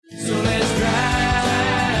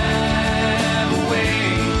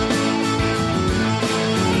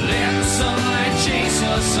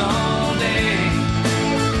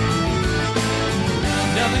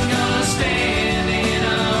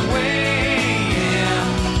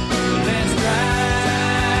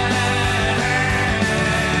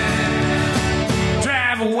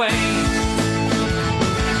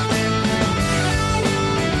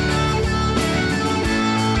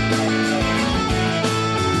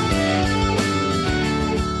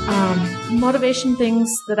motivation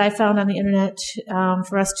things that I found on the internet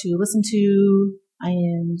for us to listen to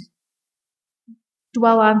and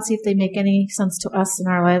dwell on, see if they make any sense to us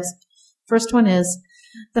in our lives. First one is,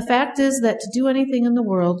 the fact is that to do anything in the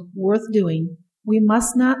world worth doing, we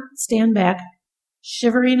must not stand back,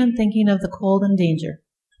 shivering and thinking of the cold and danger,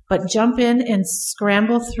 but jump in and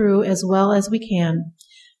scramble through as well as we can.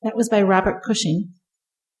 That was by Robert Cushing.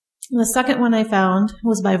 The second one I found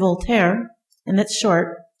was by Voltaire, and it's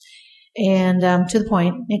short and to the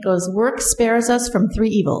point. It goes, work spares us from three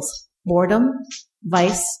evils: boredom,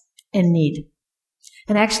 vice, and need.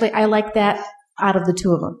 And actually, I like that out of the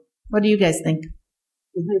two of them. What do you guys think?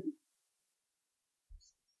 Mm-hmm.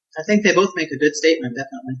 I think they both make a good statement,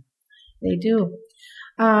 definitely. They do.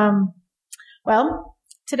 Well,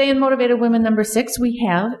 today in Motivated Women number 6, we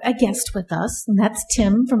have a guest with us, and that's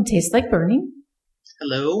Tim from Taste Like Burning.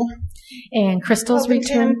 Hello. And Crystal's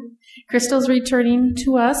returning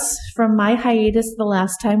to us from my hiatus the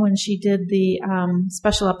last time when she did the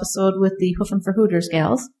special episode with the Hoofin' for Hooters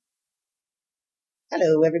gals.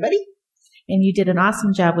 Hello, everybody. And you did an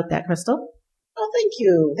awesome job with that, Crystal. Oh, thank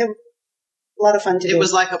you. Had a lot of fun to do. It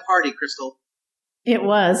was like a party, Crystal. It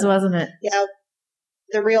was, wasn't it? Yeah.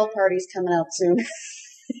 The real party's coming out soon.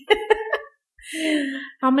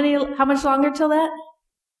 How much longer till that?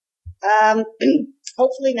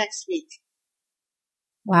 Hopefully next week.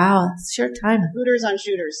 Wow, it's short time. Hooters on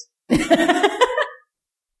shooters.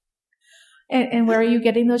 And where are you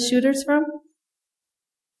getting those shooters from?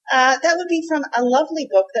 That would be from a lovely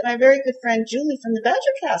book that my very good friend Julie from the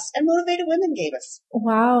Badgercast and Motivated Women gave us.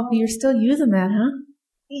 Wow, you're still using that, huh?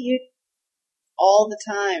 All the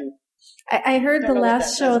time. I heard the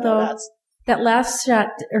last show, though, that last shot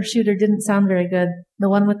or shooter didn't sound very good. The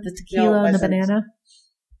one with the tequila and the banana.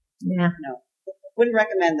 Yeah. No. Wouldn't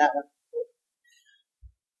recommend that one.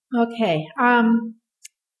 Okay. I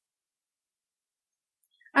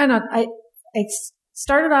don't know. I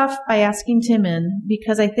started off by asking Tim in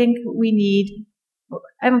because I think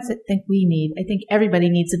I think everybody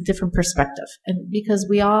needs a different perspective. And because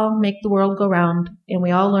we all make the world go round and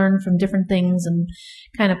we all learn from different things and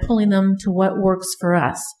kind of pulling them to what works for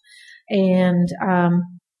us. And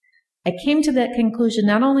I came to that conclusion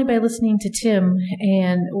not only by listening to Tim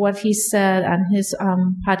and what he said on his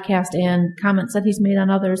podcast and comments that he's made on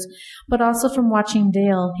others, but also from watching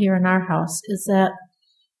Dale here in our house, is that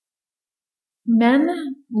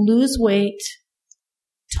men lose weight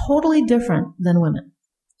totally different than women.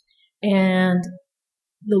 And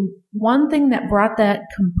the one thing that brought that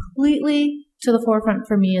completely to the forefront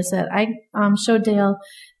for me is that I showed Dale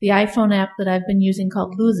the iPhone app that I've been using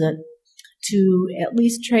called Lose It to at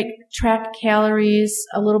least track calories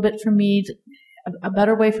a little bit for me, a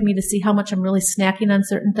better way for me to see how much I'm really snacking on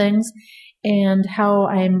certain things and how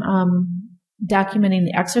I'm documenting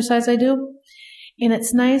the exercise I do. And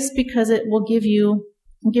it's nice because it gives you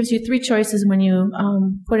three choices when you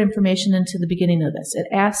put information into the beginning of this. It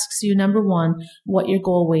asks you, number one, what your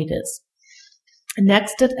goal weight is. And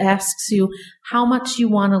next, it asks you how much you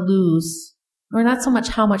want to lose, or not so much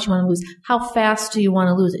how much you want to lose, how fast do you want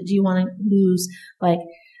to lose it? Do you want to lose like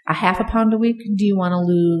a half a pound a week? Do you want to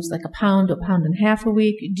lose like a pound to a pound and a half a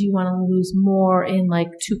week? Do you want to lose more in like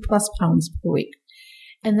 2+ pounds per week?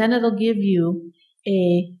 And then it'll give you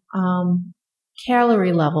a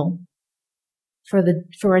calorie level for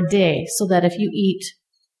a day, so that if you eat,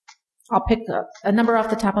 I'll pick a number off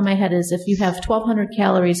the top of my head, is if you have 1,200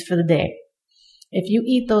 calories for the day, if you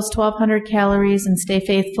eat those 1,200 calories and stay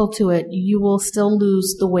faithful to it, you will still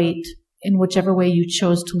lose the weight in whichever way you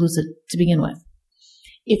chose to lose it to begin with.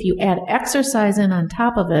 If you add exercise in on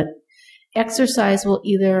top of it, exercise will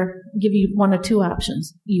either give you one of two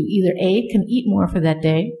options. You either A, can eat more for that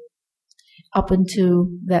day, up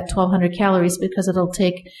into that 1,200 calories, because it'll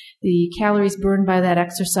take the calories burned by that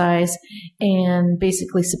exercise and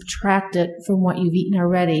basically subtract it from what you've eaten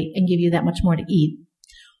already and give you that much more to eat.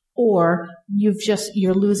 Or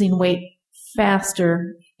you're losing weight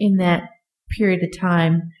faster in that period of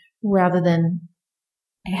time rather than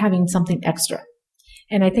having something extra.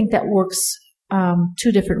 And I think that works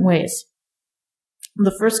two different ways.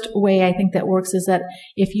 The first way I think that works is that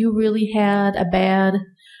if you really had a bad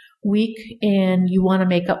week and you want to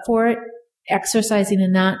make up for it, exercising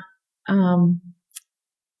and not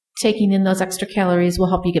taking in those extra calories will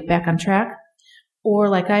help you get back on track. Or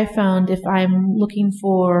like I found, if I'm looking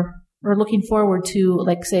forward to,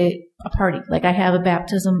 like, say, a party, like I have a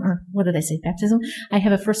baptism, or what did I say, baptism? I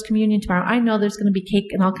have a first communion tomorrow. I know there's going to be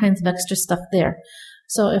cake and all kinds of extra stuff there.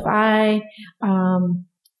 So if I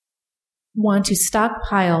want to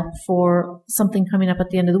stockpile for something coming up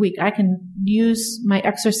at the end of the week, I can use my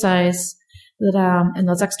exercise that, and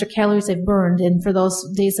those extra calories I've burned, and for those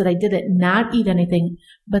days that I did it, not eat anything,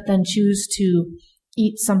 but then choose to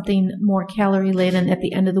eat something more calorie laden at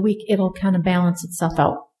the end of the week, it'll kind of balance itself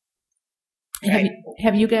out. Right.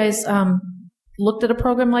 Have you guys looked at a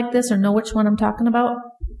program like this or know which one I'm talking about?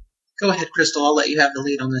 Go ahead, Crystal. I'll let you have the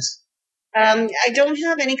lead on this. I don't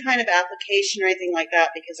have any kind of application or anything like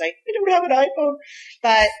that because I don't have an iPhone,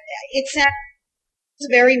 but it sounds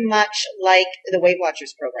very much like the Weight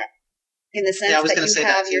Watchers program in the sense that you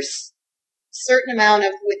have your certain amount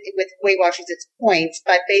of, with Weight Watchers, it's points,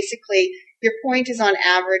 but basically your point is on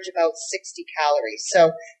average about 60 calories.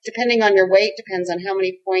 So depending on your weight, depends on how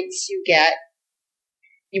many points you get.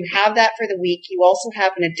 You have that for the week. You also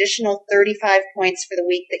have an additional 35 points for the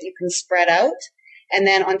week that you can spread out. And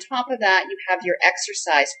then on top of that, you have your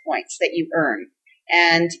exercise points that you earn.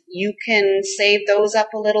 And you can save those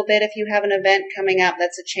up a little bit if you have an event coming up.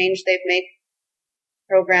 That's a change they've made.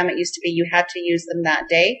 Program, it used to be you had to use them that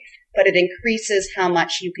day, but it increases how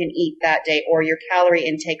much you can eat that day or your calorie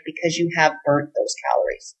intake because you have burnt those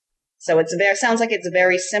calories. So sounds like it's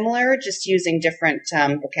very similar, just using different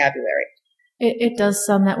vocabulary. It does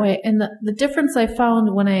sound that way. And the difference I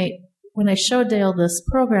found when I showed Dale this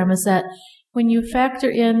program is that when you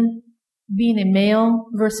factor in being a male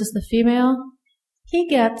versus the female,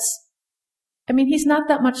 he's not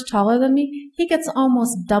that much taller than me. He gets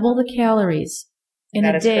almost double the calories in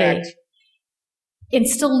a day correct. And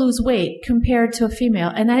still lose weight compared to a female.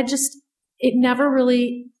 And it never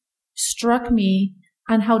really struck me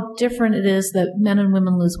on how different it is that men and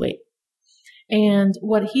women lose weight. And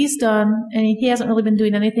what he's done, and he hasn't really been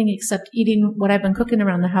doing anything except eating what I've been cooking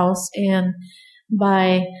around the house, and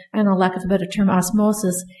by, I don't know, lack of a better term,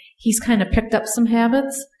 osmosis, he's kind of picked up some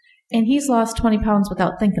habits, and he's lost 20 pounds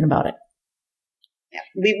without thinking about it. Yeah.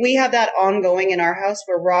 We have that ongoing in our house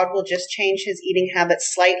where Rod will just change his eating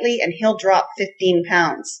habits slightly, and he'll drop 15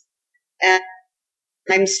 pounds. And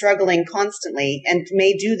I'm struggling constantly and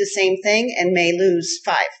may do the same thing and may lose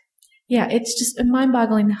 5. Yeah, it's just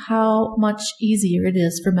mind-boggling how much easier it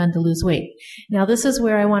is for men to lose weight. Now, this is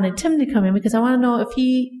where I wanted Tim to come in because I want to know if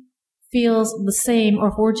he feels the same or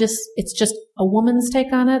if it's just a woman's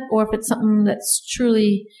take on it or if it's something that's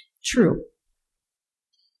truly true.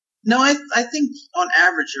 No, I think on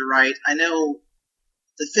average you're right. I know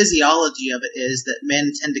the physiology of it is that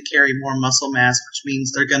men tend to carry more muscle mass, which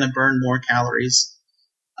means they're going to burn more calories.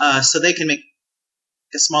 So they can make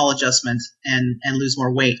a small adjustment and lose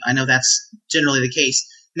more weight. I know that's generally the case.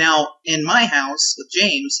 Now, in my house with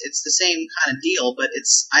James, it's the same kind of deal, but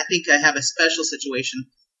I think I have a special situation.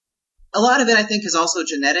 A lot of it, I think, is also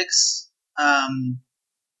genetics. I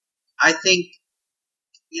think,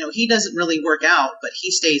 he doesn't really work out, but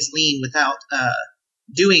he stays lean without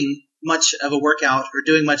doing much of a workout or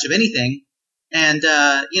doing much of anything. And,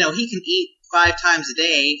 he can eat 5 times a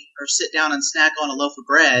day or sit down and snack on a loaf of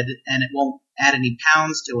bread and it won't add any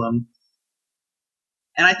pounds to him.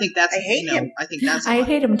 And I think that's, I hate him. I think that's, I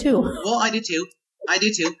hate him too. Well, I do too. I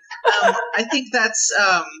think that's,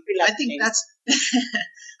 I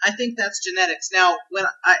think that's genetics. Now,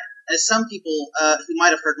 as some people who might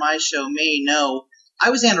have heard my show may know, I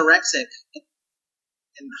was anorexic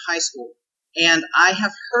in high school, and I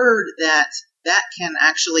have heard that can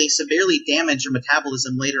actually severely damage your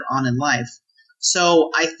metabolism later on in life. So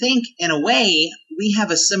I think, in a way, we have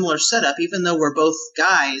a similar setup. Even though we're both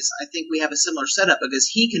guys, I think we have a similar setup because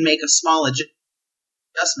he can make a small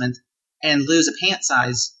adjustment and lose a pant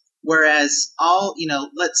size. Whereas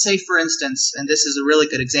let's say, for instance, and this is a really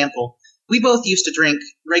good example, we both used to drink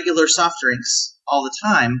regular soft drinks all the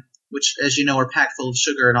time, which, as you know, are packed full of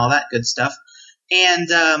sugar and all that good stuff. And,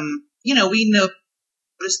 we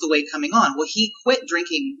noticed the weight coming on. Well, he quit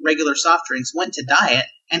drinking regular soft drinks, went to diet,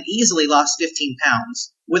 and easily lost 15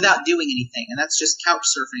 pounds without doing anything. And that's just couch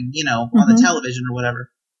surfing, on the television or whatever.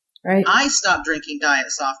 Right. I stopped drinking diet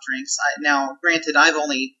soft drinks. Now, granted, I've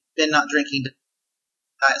only been not drinking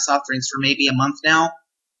diet soft drinks for maybe a month now.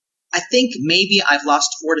 I think maybe I've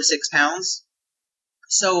lost 4 to 6 pounds.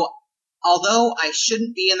 So, although I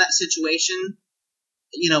shouldn't be in that situation,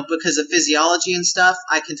 because of physiology and stuff,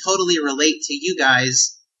 I can totally relate to you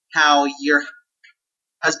guys how your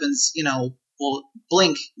husbands, will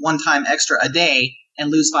blink 1 time extra a day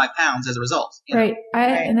and lose 5 pounds as a result. Right.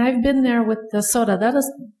 And I've been there with the soda. That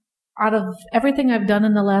is, out of everything I've done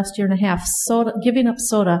in the last year and a half, giving up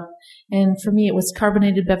soda, and for me it was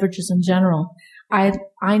carbonated beverages in general.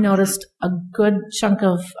 I noticed a good chunk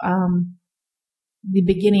of the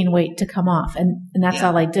beginning weight to come off, and that's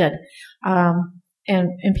all I did.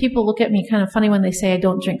 And people look at me kind of funny when they say I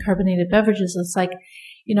don't drink carbonated beverages. It's like,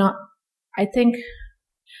 I think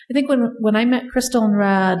I think when I met Crystal and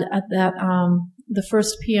Rod at that, the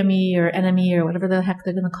first PME or NME or whatever the heck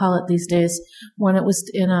they're going to call it these days, when it was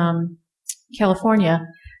in California,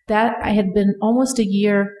 that I had been almost a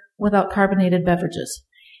year without carbonated beverages.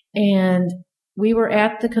 And we were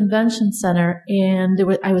at the convention center, and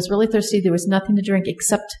I was really thirsty. There was nothing to drink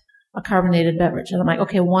except a carbonated beverage. And I'm like,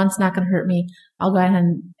 okay, one's not going to hurt me. I'll go ahead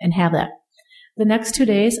and have that. The next 2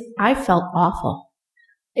 days, I felt awful.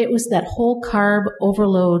 It was that whole carb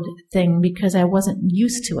overload thing because I wasn't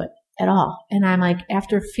used to it at all. And I'm like,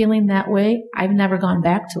 after feeling that way, I've never gone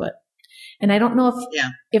back to it. And I don't know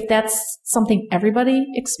if that's something everybody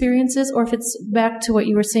experiences, or if it's back to what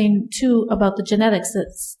you were saying too about the genetics,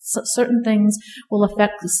 that certain things will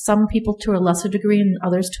affect some people to a lesser degree and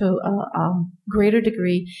others to a greater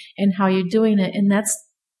degree in how you're doing it. And that's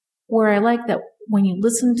where I like that when you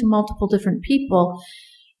listen to multiple different people,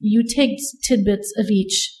 you take tidbits of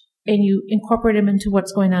each and you incorporate them into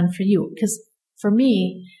what's going on for you. Because for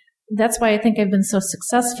me, that's why I think I've been so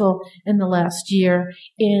successful in the last year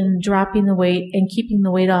in dropping the weight and keeping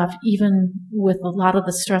the weight off, even with a lot of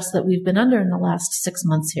the stress that we've been under in the last 6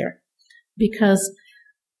 months here. Because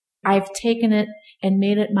I've taken it and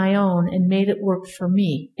made it my own and made it work for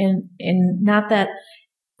me. And not that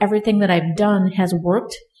everything that I've done has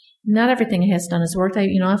worked. Not everything it has done has worked.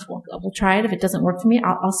 We'll try it. If it doesn't work for me,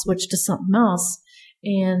 I'll switch to something else.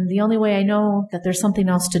 And the only way I know that there's something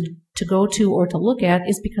else to go to or to look at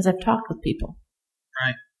is because I've talked with people.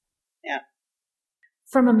 Right. Yeah.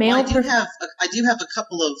 From a male perspective, I do have a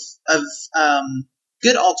couple of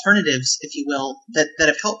good alternatives, if you will, that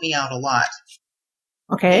have helped me out a lot.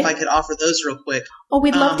 Okay. If I could offer those real quick. Oh,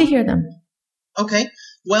 we'd love to hear them. Okay.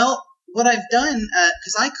 Well, what I've done,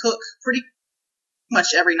 because I cook pretty much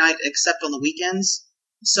every night except on the weekends.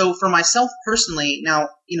 So for myself personally, now,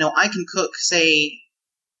 I can cook, say,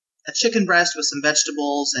 a chicken breast with some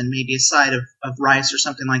vegetables and maybe a side of rice or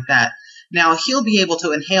something like that. Now, he'll be able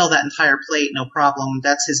to inhale that entire plate, no problem.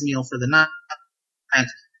 That's his meal for the night.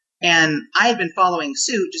 And I had been following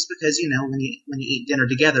suit just because, when you eat dinner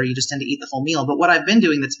together, you just tend to eat the whole meal. But what I've been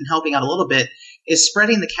doing that's been helping out a little bit is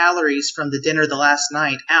spreading the calories from the dinner the last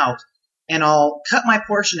night out. And I'll cut my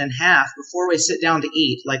portion in half before we sit down to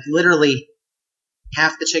eat, like literally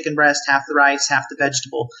half the chicken breast, half the rice, half the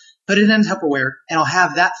vegetable. Put it in Tupperware, and I'll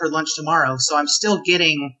have that for lunch tomorrow. So I'm still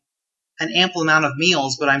getting an ample amount of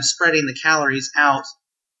meals, but I'm spreading the calories out.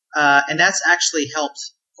 And that's actually helped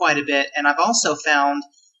quite a bit. And I've also found,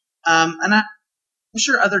 and I'm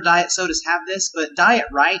sure other diet sodas have this, but Diet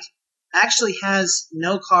Right actually has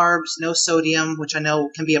no carbs, no sodium, which I know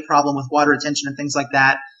can be a problem with water retention and things like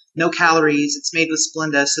that. No calories. It's made with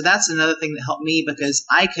Splenda. So that's another thing that helped me because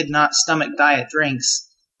I could not stomach diet drinks,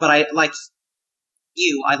 but I like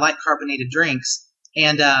carbonated drinks.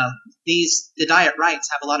 And the Diet Rights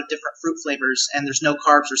have a lot of different fruit flavors, and there's no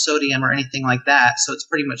carbs or sodium or anything like that. So it's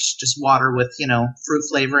pretty much just water with, fruit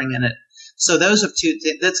flavoring in it. So those have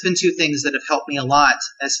that's been two things that have helped me a lot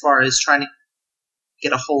as far as trying to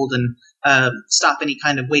get a hold and stop any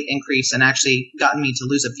kind of weight increase, and actually gotten me to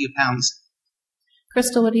lose a few pounds.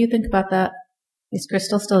 Crystal, what do you think about that? Is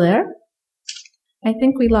Crystal still there? I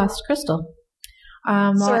think we lost Crystal.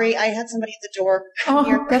 Sorry, I had somebody at the door.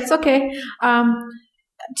 Oh, that's okay.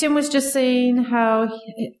 Tim was just saying how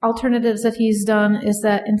alternatives that he's done is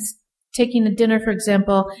that in taking a dinner, for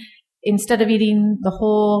example, instead of eating the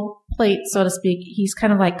whole plate, so to speak, he's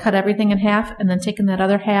kind of like cut everything in half and then taken that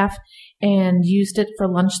other half and used it for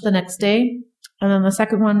lunch the next day. And then the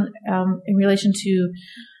second one, in relation to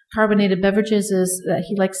carbonated beverages, is that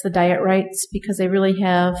he likes the Diet Rights because they really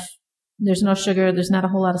there's no sugar, there's not a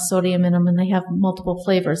whole lot of sodium in them, and they have multiple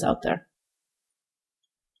flavors out there.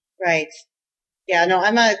 Right. Yeah, no,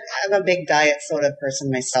 I'm a big diet soda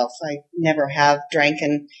person myself. I never have drank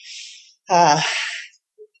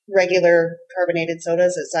regular carbonated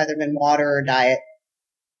sodas. It's either been water or diet.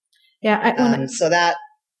 Yeah. So that's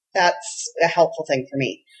a helpful thing for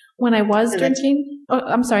me. When I was drinking,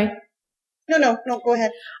 I'm sorry. No, go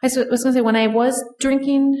ahead. I was going to say, when I was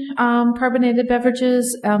drinking carbonated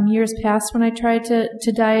beverages years past, when I tried to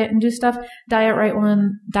diet and do stuff, Diet Right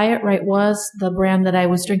was the brand that I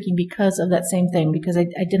was drinking because of that same thing, because I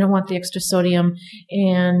didn't want the extra sodium,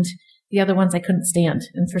 and the other ones I couldn't stand.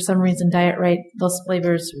 And for some reason, Diet Right, those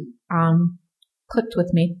flavors clicked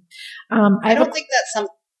with me. I don't think that's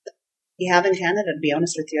something you have in Canada, to be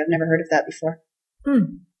honest with you. I've never heard of that before.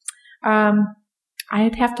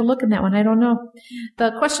 I'd have to look in that one. I don't know.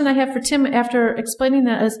 The question I have for Tim after explaining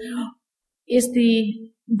that is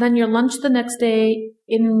then your lunch the next day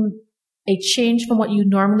in a change from what you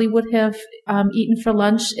normally would have eaten for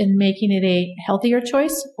lunch and making it a healthier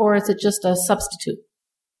choice, or is it just a substitute?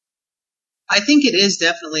 I think it is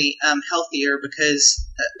definitely healthier because,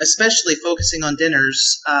 especially focusing on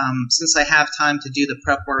dinners, since I have time to do the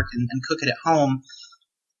prep work and cook it at home,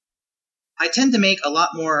 I tend to make a lot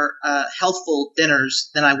more healthful dinners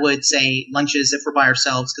than I would, say, lunches if we're by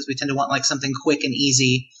ourselves, because we tend to want like something quick and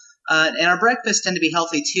easy. And our breakfasts tend to be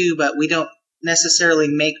healthy too, but we don't necessarily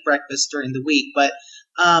make breakfast during the week. But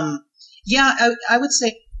I would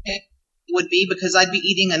say it would be because I'd be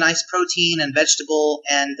eating a nice protein and vegetable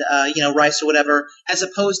and rice or whatever, as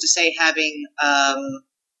opposed to say having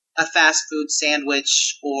a fast food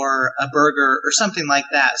sandwich or a burger or something like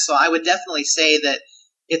that. So I would definitely say that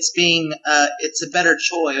it's a better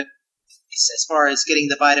choice as far as getting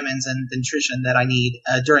the vitamins and the nutrition that I need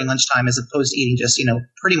during lunchtime, as opposed to eating just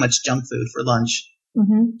pretty much junk food for lunch.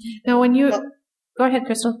 Mm-hmm. Now, go ahead,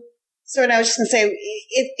 Crystal. So I was just going to say,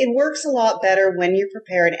 it works a lot better when you're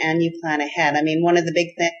prepared and you plan ahead. I mean, one of the big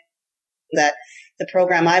things that the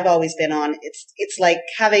program I've always been on, it's like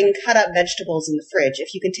having cut up vegetables in the fridge.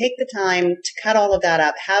 If you can take the time to cut all of that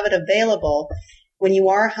up, have it available, when you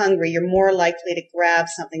are hungry, you're more likely to grab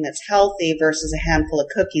something that's healthy versus a handful of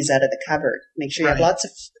cookies out of the cupboard. Make sure you have lots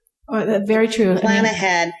of very true. Plan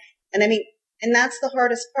ahead. And that's the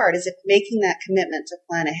hardest part, is making that commitment to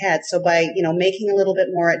plan ahead. So by, making a little bit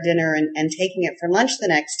more at dinner and taking it for lunch the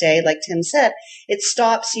next day, like Tim said, it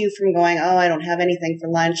stops you from going, oh, I don't have anything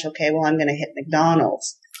for lunch. Okay, well, I'm going to hit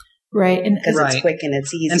McDonald's. Right. Because it's quick and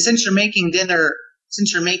it's easy. And since you're making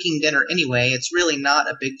dinner anyway, it's really not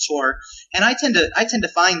a big chore. And I tend to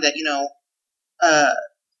find that,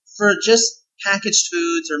 for just packaged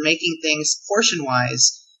foods or making things portion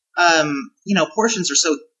wise, portions are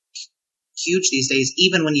so huge these days,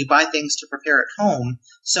 even when you buy things to prepare at home.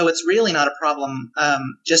 So it's really not a problem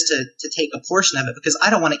just to take a portion of it, because I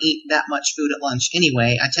don't want to eat that much food at lunch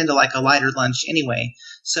anyway. I tend to like a lighter lunch anyway.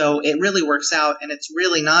 So it really works out, and it's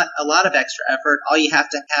really not a lot of extra effort. All you have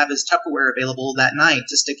to have is Tupperware available that night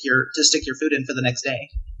to stick your food in for the next day.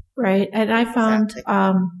 Right. And I found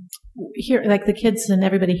here, like the kids and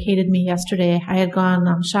everybody hated me yesterday. I had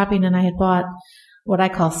gone shopping and I had bought what I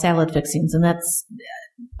call salad fixings, and that's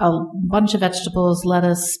a bunch of vegetables,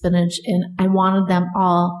 lettuce, spinach, and I wanted them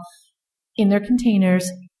all in their containers,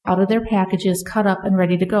 out of their packages, cut up and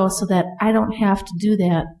ready to go, so that I don't have to do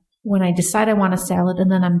that when I decide I want a salad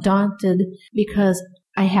and then I'm daunted because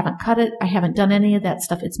I haven't cut it, I haven't done any of that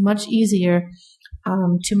stuff. It's much easier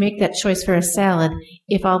to make that choice for a salad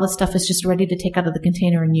if all the stuff is just ready to take out of the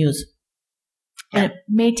container and use. And it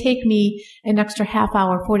may take me an extra half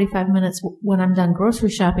hour, 45 minutes when I'm done grocery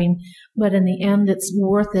shopping, but in the end, it's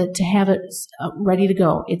worth it to have it ready to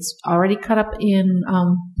go. It's already cut up in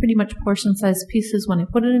pretty much portion-sized pieces when I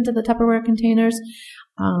put it into the Tupperware containers.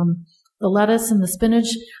 The lettuce and the spinach,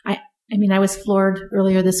 I was floored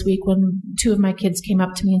earlier this week when two of my kids came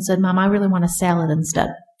up to me and said, Mom, I really want a salad instead.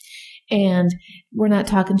 And we're not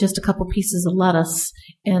talking just a couple pieces of lettuce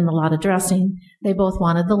and a lot of dressing. They both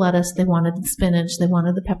wanted the lettuce, they wanted the spinach, they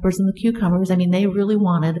wanted the peppers and the cucumbers. They really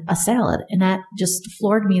wanted a salad. And that just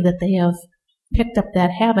floored me that they have picked up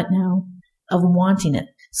that habit now of wanting it.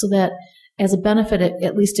 So that as a benefit,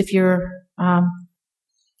 at least if you're a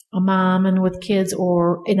mom and with kids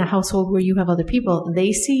or in a household where you have other people,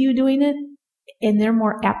 they see you doing it and they're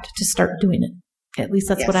more apt to start doing it. At least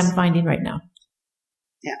that's what I'm finding right now.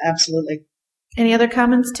 Yeah, absolutely. Any other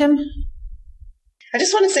comments, Tim? I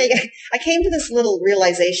just want to say I came to this little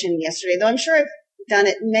realization yesterday, though I'm sure I've done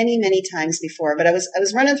it many, many times before, but I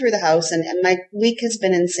was running through the house and my week has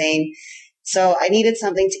been insane. So I needed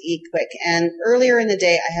something to eat quick. And earlier in the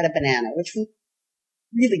day, I had a banana, which was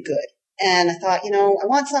really good. And I thought, I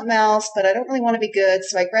want something else, but I don't really want to be good.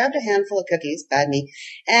 So I grabbed a handful of cookies, bad me.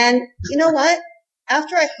 And you know what?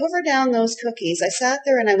 After I hovered down those cookies, I sat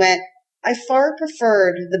there and I went, I far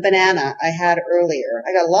preferred the banana I had earlier.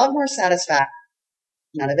 I got a lot more satisfaction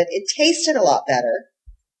out of it. It tasted a lot better.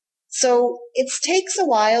 So it takes a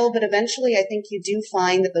while, but eventually I think you do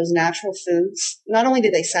find that those natural foods, not only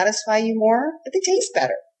do they satisfy you more, but they taste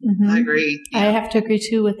better. Mm-hmm. I agree. Yeah. I have to agree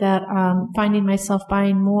too with that. Finding myself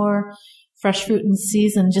buying more fresh fruit in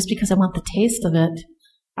season just because I want the taste of it.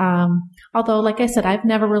 Although, like I said, I've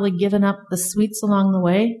never really given up the sweets along the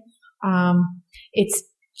way. It's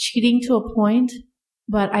cheating to a point,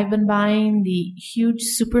 but I've been buying the huge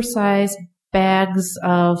supersized bags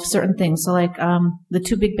of certain things. So like the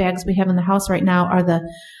two big bags we have in the house right now are the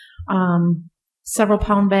several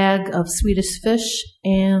pound bag of Swedish fish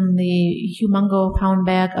and the humongo pound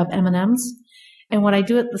bag of M&Ms. And what I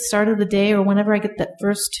do at the start of the day or whenever I get that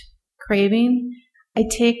first craving, I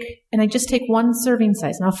just take one serving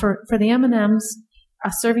size. Now for the M&Ms,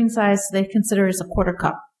 a serving size they consider is a quarter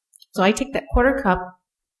cup. So I take that quarter cup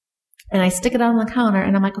and I stick it on the counter,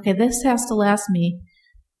 and I'm like, okay, this has to last me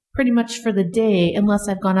pretty much for the day unless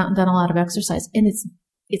I've gone out and done a lot of exercise. And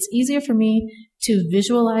it's easier for me to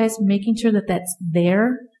visualize making sure that that's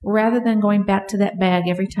there rather than going back to that bag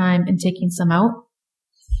every time and taking some out.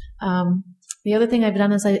 The other thing I've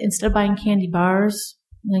done is instead of buying candy bars,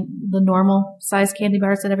 like the normal size candy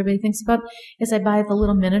bars that everybody thinks about, is I buy the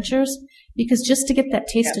little miniatures, because just to get that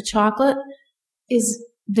taste of chocolate is,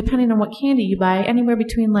 depending on what candy you buy, anywhere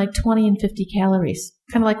between like 20 and 50 calories.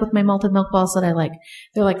 Kind of like with my malted milk balls that I like.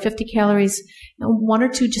 They're like 50 calories, one or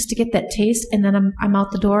two just to get that taste, and then I'm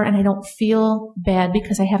out the door and I don't feel bad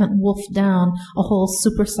because I haven't wolfed down a whole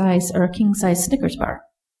super size or a king size Snickers bar.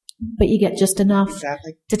 But you get just enough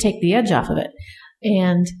to take the edge off of it.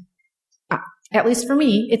 And at least for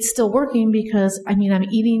me, it's still working because, I'm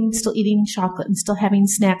still eating chocolate and still having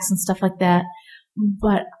snacks and stuff like that.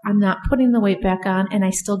 But I'm not putting the weight back on, and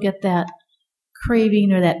I still get that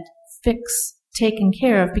craving or that fix taken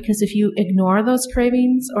care of, because if you ignore those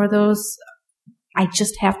cravings or those, I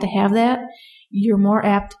just have to have that, you're more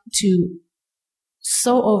apt to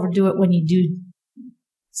so overdo it when you do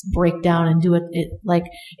break down and do it like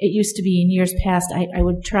it used to be in years past. I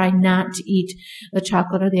would try not to eat the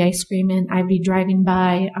chocolate or the ice cream, and I'd be driving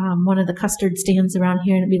by one of the custard stands around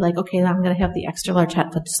here, and it'd be like, okay, I'm going to have the extra large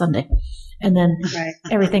hot fudge sundae. And then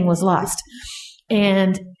everything was lost.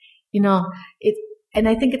 And, and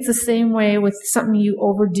I think it's the same way with something you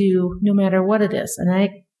overdo, no matter what it is. And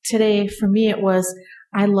today, for me, it was,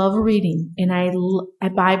 I love reading, and I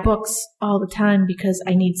buy books all the time because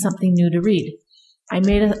I need something new to read. I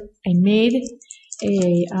made a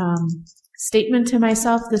statement to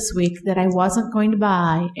myself this week that I wasn't going to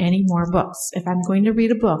buy any more books. If I'm going to read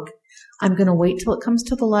a book, I'm going to wait till it comes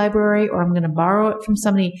to the library, or I'm going to borrow it from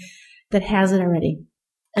somebody that has it already.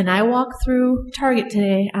 And I walked through Target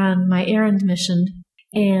today on my errand mission,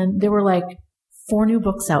 and there were like 4 new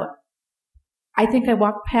books out. I think I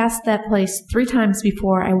walked past that place 3 times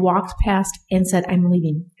before I walked past and said, I'm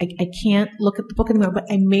leaving. I can't look at the book anymore. But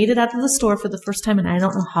I made it out of the store for the first time, and I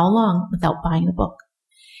don't know how long, without buying a book.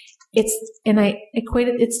 And I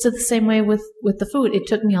equated it's to the same way with the food. It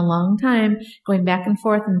took me a long time going back and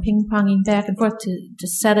forth and ping-ponging back and forth to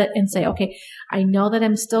set it and say, okay, I know that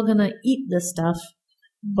I'm still going to eat this stuff,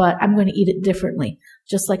 but I'm going to eat it differently.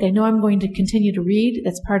 Just like I know I'm going to continue to read,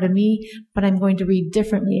 that's part of me, but I'm going to read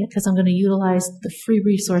differently because I'm going to utilize the free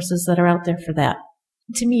resources that are out there for that.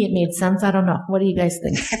 To me, it made sense. I don't know. What do you guys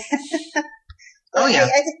think? Oh, yeah.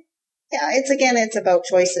 I think, it's about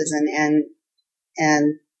choices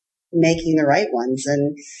and making the right ones.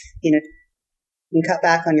 And, you can cut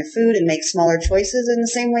back on your food and make smaller choices in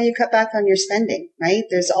the same way you cut back on your spending, right?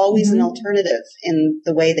 There's always an alternative in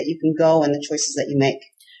the way that you can go and the choices that you make.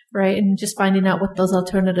 Right, and just finding out what those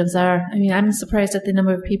alternatives are. I'm surprised at the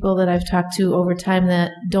number of people that I've talked to over time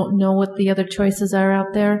that don't know what the other choices are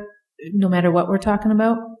out there, no matter what we're talking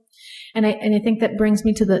about. And I think that brings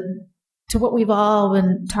me to what we've all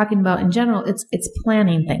been talking about in general. It's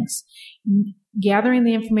planning things, gathering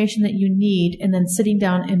the information that you need, and then sitting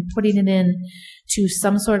down and putting it in to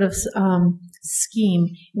some sort of scheme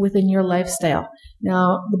within your lifestyle.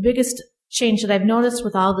 Now, the biggest change that I've noticed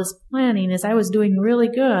with all this planning is I was doing really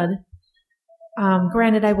good.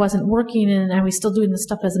 Granted, I wasn't working and I was still doing the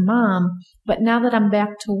stuff as a mom, but now that I'm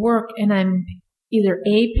back to work and I'm either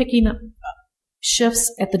picking up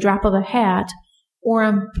shifts at the drop of a hat, or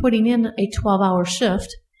I'm putting in a 12-hour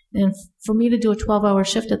shift. And for me to do a 12-hour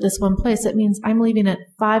shift at this one place, that means I'm leaving at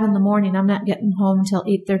 5 in the morning. I'm not getting home until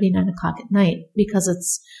 8:30, 9 o'clock at night because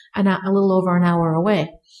it's a little over an hour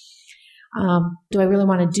away. Do I really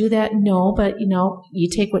want to do that? No, but you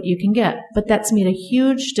take what you can get. But that's made a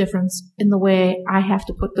huge difference in the way I have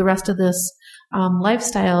to put the rest of this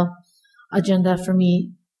lifestyle agenda for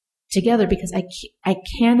me together, because I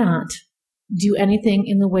cannot do anything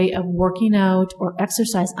in the way of working out or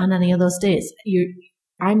exercise on any of those days.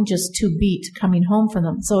 I'm just too beat coming home from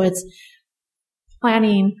them. So it's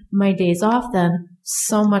planning my days off then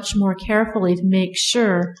so much more carefully to make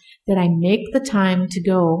sure that I make the time to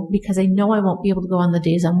go, because I know I won't be able to go on the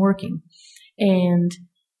days I'm working. And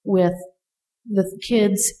with the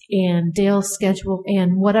kids and Dale's schedule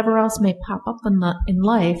and whatever else may pop up in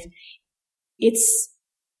life, it's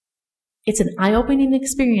an eye-opening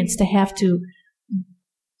experience to have to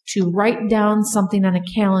write down something on a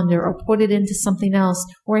calendar or put it into something else,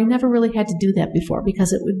 where I never really had to do that before,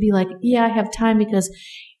 because it would be like, yeah, I have time because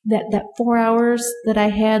that 4 hours that I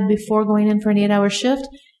had before going in for an 8-hour shift,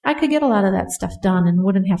 I could get a lot of that stuff done and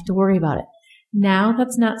wouldn't have to worry about it. Now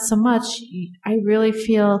that's not so much. I really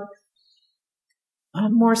feel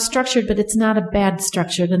more structured, but it's not a bad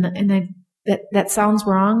structured. And that sounds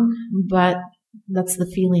wrong, but that's the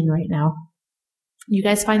feeling right now. You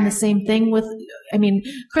guys find the same thing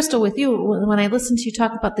Crystal, with you, when I listen to you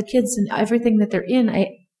talk about the kids and everything that they're in,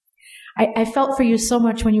 I felt for you so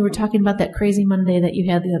much when you were talking about that crazy Monday that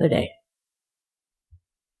you had the other day.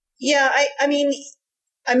 Yeah,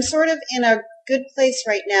 I'm sort of in a good place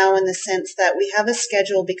right now in the sense that we have a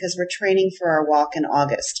schedule because we're training for our walk in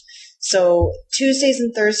August. So Tuesdays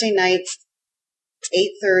and Thursday nights,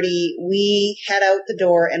 8:30, we head out the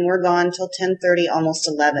door and we're gone till 10:30, almost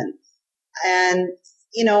 11. And,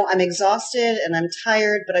 I'm exhausted and I'm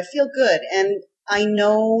tired, but I feel good. And I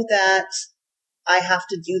know that I have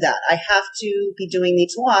to do that. I have to be doing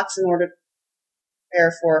these walks in order to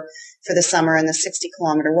prepare for the summer and the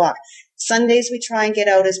 60-kilometer walk. Sundays we try and get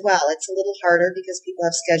out as well. It's a little harder because people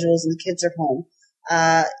have schedules and the kids are home.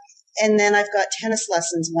 And then I've got tennis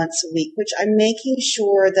lessons once a week, which I'm making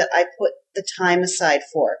sure that I put the time aside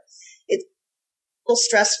for. It's a little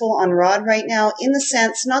stressful on Rod right now in the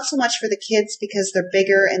sense, not so much for the kids because they're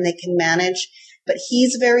bigger and they can manage, but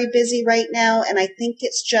he's very busy right now. And I think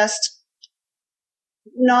it's just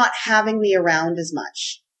not having me around as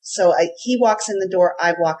much. So he walks in the door,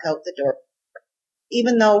 I walk out the door.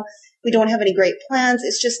 Even though we don't have any great plans,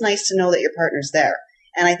 it's just nice to know that your partner's there.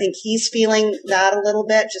 And I think he's feeling that a little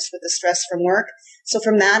bit just with the stress from work. So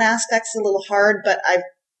from that aspect, it's a little hard, but I've,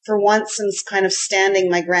 for once, am kind of standing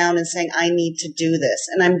my ground and saying, I need to do this,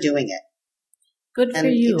 and I'm doing it. Good for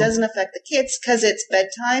you. It doesn't affect the kids because it's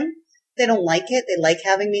bedtime. They don't like it. They like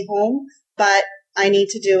having me home, but I need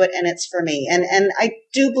to do it, and it's for me. And I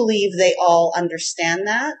do believe they all understand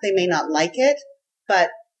that. They may not like it, but,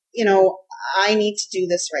 I need to do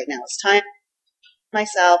this right now. It's time for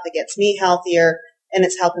myself. It gets me healthier, and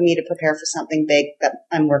it's helping me to prepare for something big that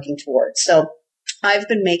I'm working towards. So I've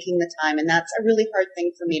been making the time, and that's a really hard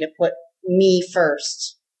thing for me to put me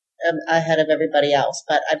first ahead of everybody else,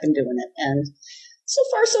 but I've been doing it, and so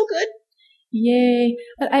far so good. Yay.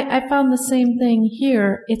 But I found the same thing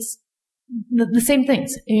here. It's the same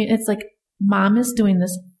things. It's like mom is doing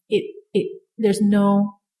this. There's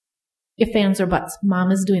no ifs, ands, or buts.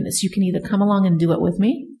 Mom is doing this. You can either come along and do it with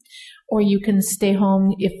me, or you can stay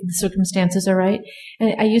home if the circumstances are right.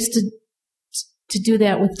 And I used to do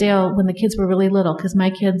that with Dale when the kids were really little, because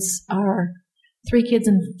my kids are 3 kids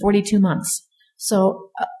in 42 months. So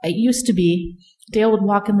it used to be Dale would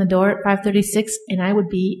walk in the door at 5:36, and I would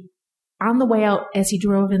be on the way out as he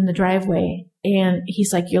drove in the driveway. And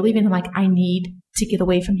he's like, "You're leaving?" I'm like, "I need to get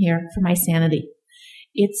away from here for my sanity."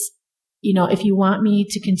 It's, if you want me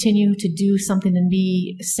to continue to do something and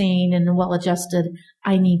be sane and well-adjusted,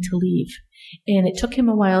 I need to leave. And it took him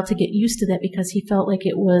a while to get used to that because he felt like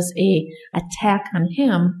it was a attack on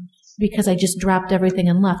him because I just dropped everything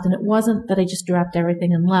and left. And it wasn't that I just dropped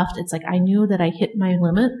everything and left. It's like I knew that I hit my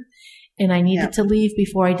limit and I needed to leave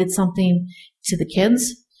before I did something to the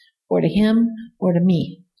kids or to him or to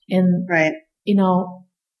me. And, right.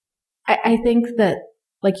 I think that,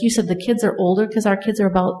 like you said, the kids are older because our kids are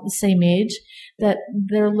about the same age, that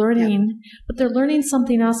they're learning, but they're learning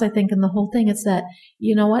something else, I think, in the whole thing. It's that,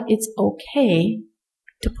 it's okay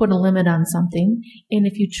to put a limit on something. And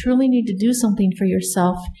if you truly need to do something for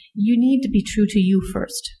yourself, you need to be true to you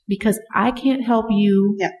first, because I can't help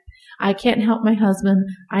you. Yeah. I can't help my husband.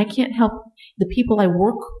 I can't help the people I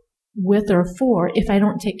work with or for if I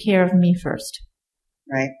don't take care of me first.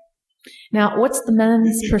 Right. Now, what's the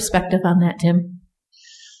men's perspective on that, Tim?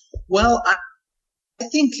 Well, I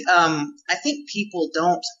think people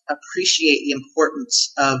don't appreciate the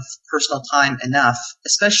importance of personal time enough,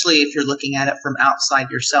 especially if you're looking at it from outside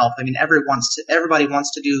yourself. I mean, everybody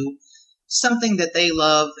wants to do something that they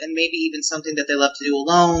love, and maybe even something that they love to do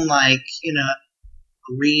alone, like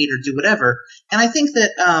read or do whatever. And I think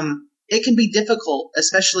that it can be difficult,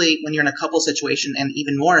 especially when you're in a couple situation, and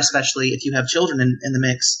even more especially if you have children in the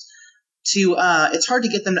mix. It's hard to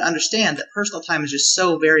get them to understand that personal time is just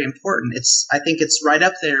so very important. I think it's right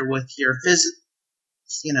up there with your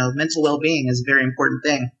mental well-being is a very important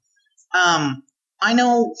thing. I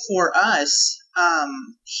know for us,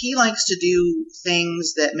 he likes to do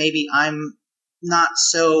things that maybe I'm not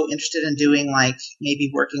so interested in doing, like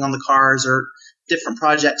maybe working on the cars or different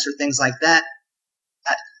projects or things like that.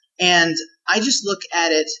 And I just look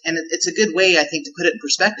at it, and it's a good way, I think, to put it in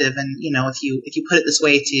perspective. And, if you put it this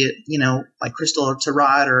way to, like Crystal or to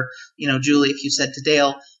Rod or, Julie, if you said to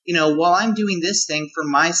Dale, while I'm doing this thing for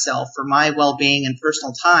myself, for my well-being and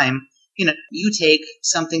personal time, you take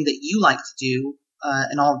something that you like to do,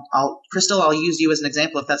 and Crystal, I'll use you as an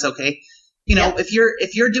example if that's okay.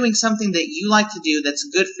 If you're doing something that you like to do that's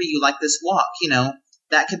good for you, like this walk,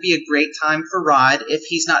 that could be a great time for Rod, if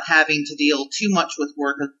he's not having to deal too much with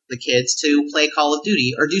work with the kids, to play Call of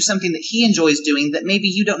Duty or do something that he enjoys doing that maybe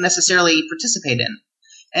you don't necessarily participate in.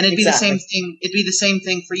 And it'd be the same thing. It'd be the same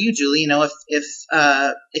thing for you, Julie. You know,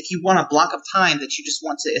 if you want a block of time that you just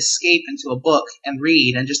want to escape into a book and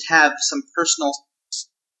read and just have some personal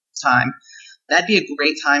time, that'd be a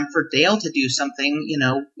great time for Dale to do something, you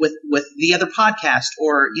know, with the other podcast,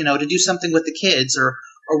 or, you know, to do something with the kids or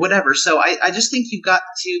whatever. So I just think you've got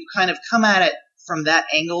to kind of come at it from that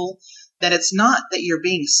angle, that it's not that you're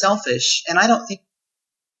being selfish. And I don't think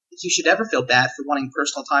you should ever feel bad for wanting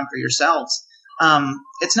personal time for yourselves.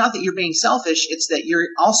 It's not that you're being selfish. It's that you're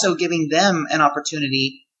also giving them an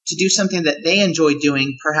opportunity to do something that they enjoy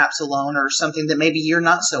doing, perhaps alone, or something that maybe you're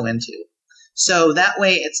not so into. So that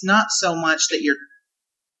way, it's not so much that you're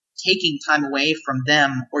taking time away from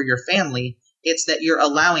them or your family. It's that you're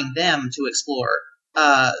allowing them to explore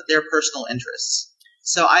their personal interests.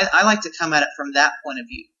 So I like to come at it from that point of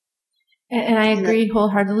view. And I agree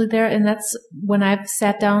wholeheartedly there. And that's when I've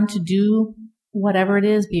sat down to do whatever it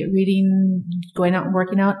is, be it reading, going out and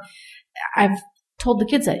working out. I've told the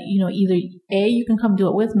kids that, you know, either A, you can come do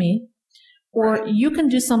it with me, or you can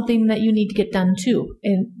do something that you need to get done too.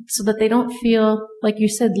 And so that they don't feel, like you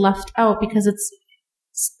said, left out, because it's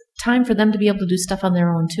time for them to be able to do stuff on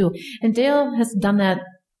their own too. And Dale has done that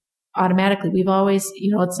automatically. We've always,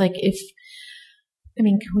 you know, it's like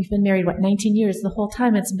we've been married, 19 years. The whole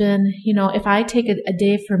time it's been, you know, if I take a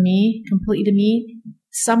day for me, completely to me,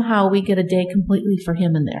 somehow we get a day completely for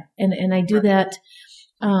him in there. And I do that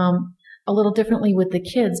a little differently with the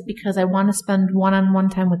kids, because I want to spend one-on-one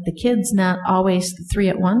time with the kids, not always three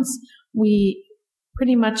at once. We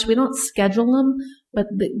don't schedule them, but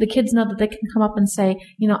the kids know that they can come up and say,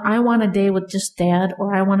 you know, I want a day with just Dad,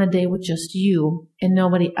 or I want a day with just you and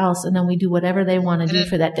nobody else. And then we do whatever they want to do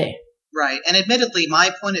for that day. Right. And admittedly,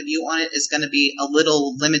 my point of view on it is going to be a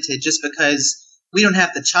little limited, just because we don't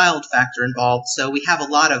have the child factor involved. So we have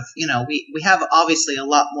a lot of, you know, we have obviously a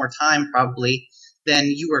lot more time probably than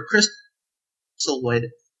you or Crystal would.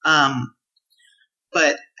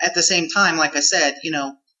 But at the same time, like I said, you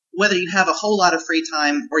know, whether you have a whole lot of free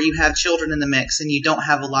time or you have children in the mix and you don't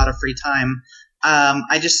have a lot of free time,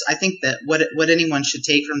 I think that what anyone should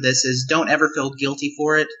take from this is, don't ever feel guilty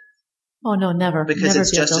for it. Oh, no, never. Because never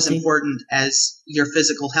it's just guilty. as important as your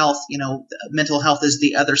physical health. You know, mental health is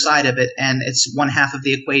the other side of it, and it's one half of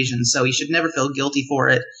the equation. So you should never feel guilty for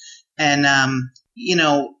it. And, you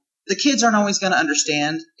know, the kids aren't always going to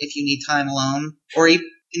understand if you need time alone, or even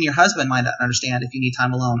your husband might not understand if you need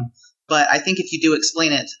time alone. But I think if you do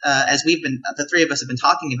explain it, as the three of us have been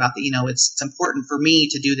talking about, that, you know, it's important for me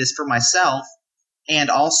to do this for myself.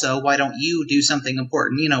 And also, why don't you do something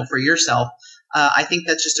important, you know, for yourself? I think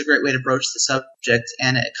that's just a great way to broach the subject,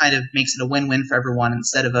 and it kind of makes it a win-win for everyone,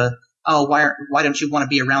 instead of why don't you want to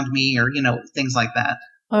be around me, or, you know, things like that.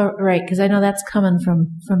 Oh, right, because I know that's coming from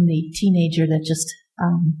the teenager that just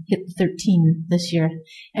hit 13 this year.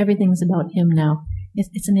 Everything's about him now.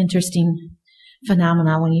 It's an interesting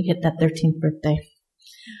phenomenon when you hit that 13th birthday.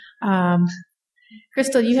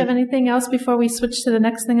 Crystal, you have anything else before we switch to the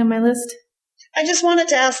next thing on my list? I just wanted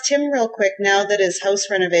to ask Tim real quick, now that his house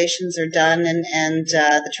renovations are done and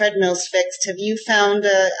the treadmill's fixed, have you found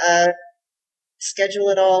a schedule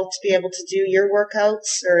at all to be able to do your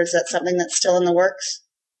workouts, or is that something that's still in the works?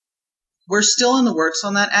 We're still in the works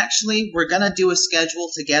on that, actually. We're going to do a schedule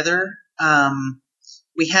together.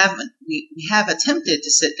 We have attempted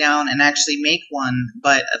to sit down and actually make one,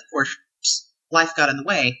 but of course life got in the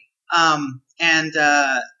way.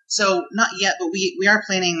 So not yet, but we are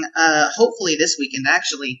planning, hopefully this weekend,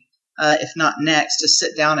 actually, if not next, to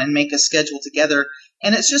sit down and make a schedule together.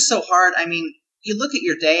 And it's just so hard. I mean, you look at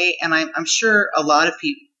your day, and I'm sure a lot of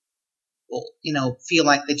people, you know, feel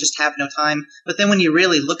like they just have no time. But then when you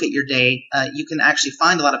really look at your day, you can actually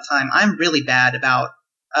find a lot of time. I'm really bad about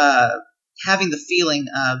having the feeling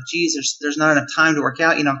of, geez, there's not enough time to work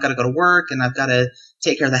out. You know, I've got to go to work, and I've got to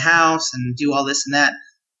take care of the house and do all this and that.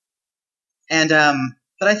 And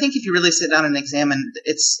but I think if you really sit down and examine,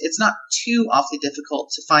 it's not too awfully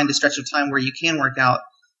difficult to find a stretch of time where you can work out.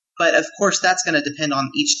 But of course, that's going to depend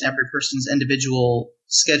on each and every person's individual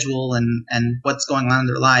schedule and what's going on in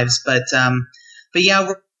their lives. But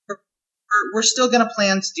yeah, we're still going to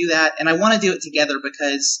plan to do that, and I want to do it together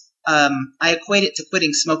because I equate it to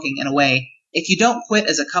quitting smoking in a way. If you don't quit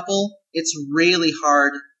as a couple, it's really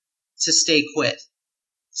hard to stay quit.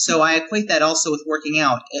 So I equate that also with working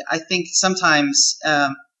out. I think sometimes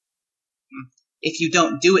if you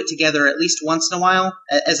don't do it together at least once in a while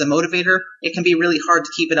as a motivator, it can be really hard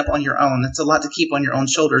to keep it up on your own. It's a lot to keep on your own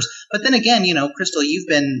shoulders. But then again, Crystal, you've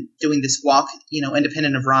been doing this walk,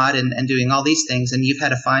 independent of Rod and doing all these things, and you've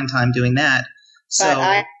had a fine time doing that.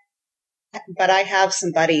 So, but I have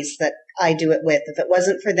some buddies that I do it with. If it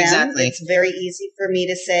wasn't for them, exactly. It's very easy for me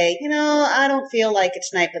to say, I don't feel like it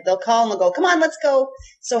tonight, but they'll call and they'll go, come on, let's go.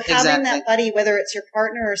 So having that buddy, whether it's your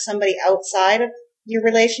partner or somebody outside of your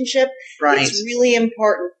relationship, right. It's really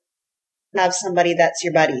important to have somebody that's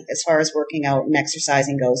your buddy as far as working out and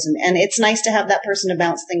exercising goes. And it's nice to have that person to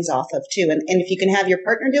bounce things off of too. And if you can have your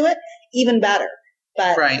partner do it, even better.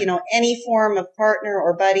 But, right. Any form of partner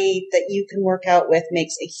or buddy that you can work out with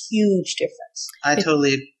makes a huge difference. I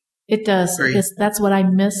totally agree. It does, because that's what I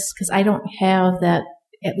miss, because I don't have that,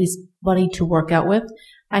 at least, buddy to work out with.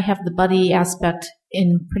 I have the buddy aspect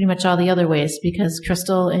in pretty much all the other ways, because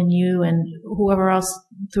Crystal and you and whoever else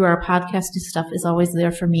through our podcasting stuff is always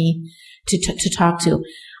there for me to talk to.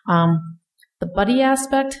 The buddy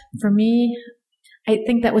aspect, for me, I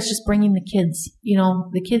think that was just bringing the kids.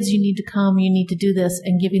 The kids, you need to come, you need to do this,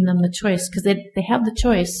 and giving them the choice, because they have the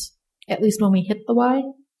choice, at least when we hit the Y.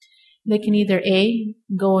 They can either A,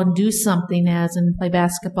 go and do something as in play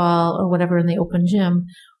basketball or whatever in the open gym,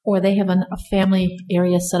 or they have a family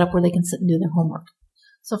area set up where they can sit and do their homework.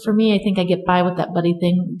 So for me, I think I get by with that buddy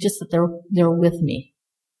thing, just that they're with me.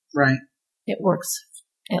 Right. It works,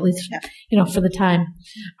 at least, for the time.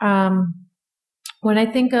 When I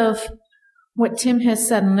think of what Tim has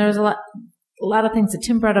said, and there's a lot of things that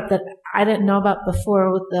Tim brought up that I didn't know about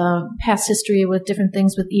before with the past history with different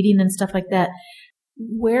things with eating and stuff like that.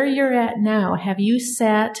 Where you're at now, have you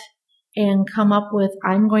sat and come up with,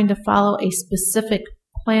 I'm going to follow a specific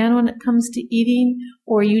plan when it comes to eating,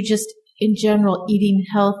 or are you just in general eating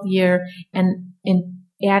healthier and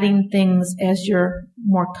adding things as you're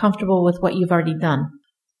more comfortable with what you've already done?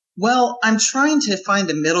 Well, I'm trying to find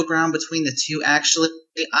a middle ground between the two, actually.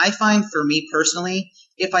 I find for me personally,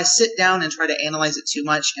 if I sit down and try to analyze it too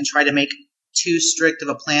much and try to make too strict of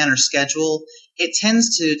a plan or schedule, it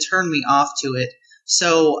tends to turn me off to it.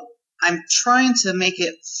 So I'm trying to make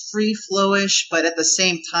it free-flowish, but at the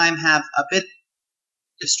same time have a bit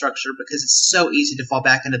of structure, because it's so easy to fall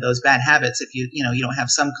back into those bad habits if you don't have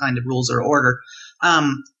some kind of rules or order.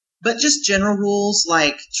 But just general rules,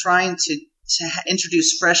 like trying to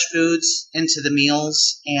introduce fresh foods into the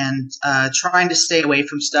meals and trying to stay away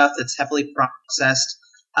from stuff that's heavily processed.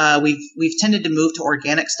 We've tended to move to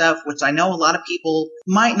organic stuff, which I know a lot of people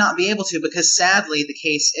might not be able to, because sadly the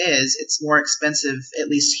case is it's more expensive, at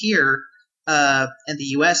least here in the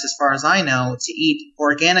U.S., as far as I know, to eat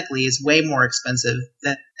organically is way more expensive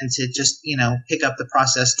than to just, pick up the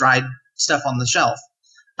processed dried stuff on the shelf.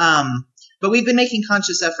 But we've been making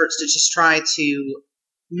conscious efforts to just try to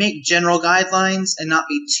make general guidelines and not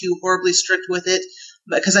be too horribly strict with it,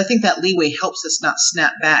 because I think that leeway helps us not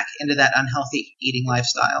snap back into that unhealthy eating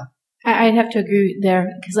lifestyle. I'd have to agree there,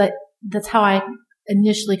 because that's how I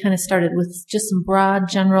initially kind of started, with just some broad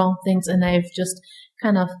general things, and I've just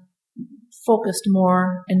kind of focused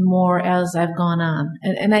more and more as I've gone on.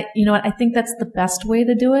 And I think that's the best way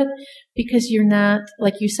to do it, because you're not,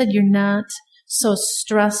 like you said, you're not so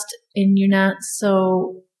stressed and you're not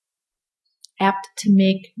so apt to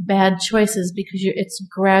make bad choices, because it's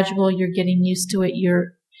gradual. You're getting used to it.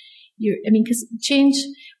 Because change,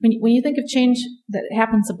 when you think of change that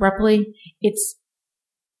happens abruptly, it's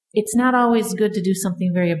not always good to do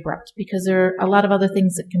something very abrupt, because there are a lot of other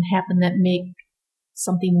things that can happen that make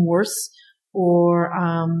something worse, or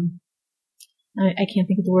I can't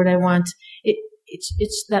think of the word I want.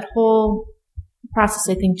 It's that whole process,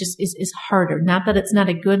 I think, just is harder. Not that it's not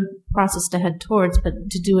a good process to head towards, but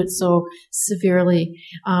to do it so severely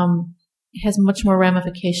has much more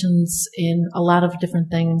ramifications in a lot of different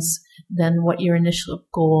things than what your initial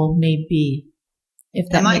goal may be. If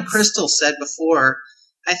that, and like Crystal said before,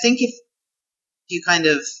 I think if you kind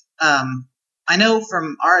of, I know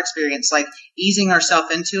from our experience, like easing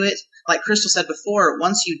ourselves into it, like Crystal said before,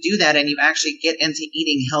 once you do that and you actually get into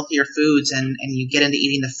eating healthier foods and you get into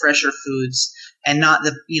eating the fresher foods and not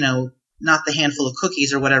the handful of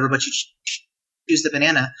cookies or whatever, but you choose the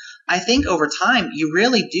banana, I think over time you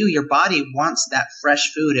really do, your body wants that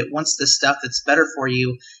fresh food. It wants the stuff that's better for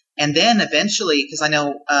you. And then eventually, because I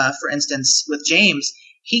know, for instance, with James,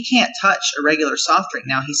 he can't touch a regular soft drink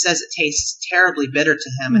now. He says it tastes terribly bitter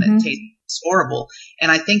to him, and it tastes horrible.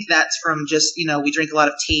 And I think that's from just, we drink a lot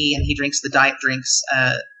of tea, and he drinks the diet drinks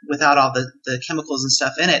without all the chemicals and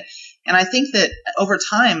stuff in it. And I think that over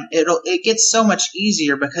time, it gets so much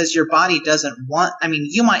easier, because your body doesn't want,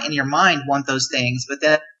 you might in your mind want those things, but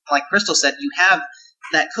then, like Crystal said, you have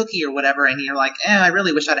that cookie or whatever, and you're like, I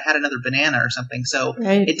really wish I'd had another banana or something. So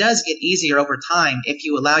it does get easier over time if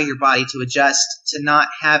you allow your body to adjust to not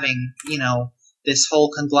having, this whole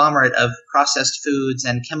conglomerate of processed foods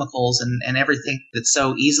and chemicals and everything that's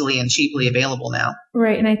so easily and cheaply available now.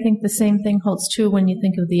 Right. And I think the same thing holds true when you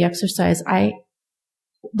think of the exercise.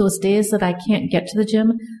 Those days that I can't get to the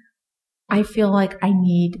gym, I feel like I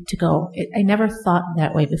need to go. I never thought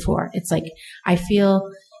that way before. It's like I feel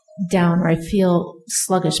down or I feel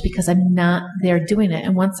sluggish because I'm not there doing it.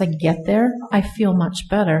 And once I get there, I feel much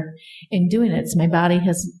better in doing it. So my body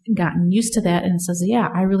has gotten used to that and it says, yeah,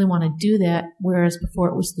 I really want to do that. Whereas before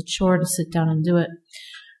it was the chore to sit down and do it.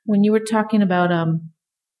 When you were talking about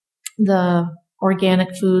the organic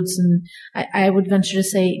foods, and I would venture to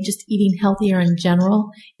say just eating healthier in general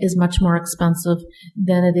is much more expensive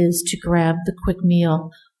than it is to grab the quick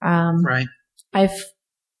meal. Right. I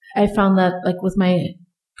found that like with my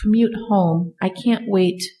commute home, I can't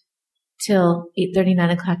wait till 8:30, 9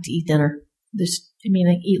 o'clock to eat dinner.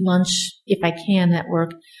 I eat lunch if I can at work,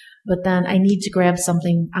 but then I need to grab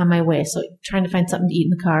something on my way. So trying to find something to eat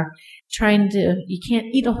in the car. You can't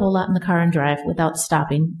eat a whole lot in the car and drive without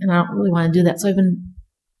stopping, and I don't really want to do that. So I've been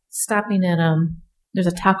stopping at, there's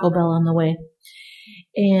a Taco Bell on the way,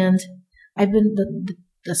 and I've been,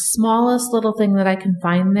 the smallest little thing that I can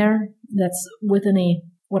find there that's within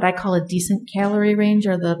what I call a decent calorie range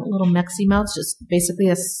are the little Mexi Melts, just basically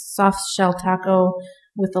a soft shell taco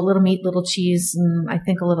with a little meat, little cheese, and I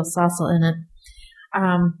think a little salsa in it.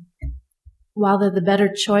 While they're the better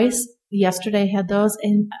choice, yesterday I had those,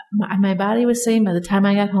 and my body was saying by the time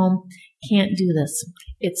I got home, can't do this.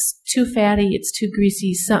 It's too fatty, it's too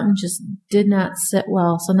greasy, something just did not sit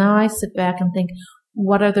well. So now I sit back and think,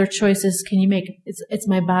 what other choices can you make? It's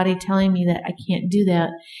my body telling me that I can't do that.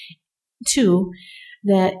 2,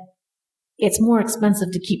 that it's more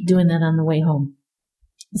expensive to keep doing that on the way home.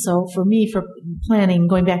 So for me, for planning,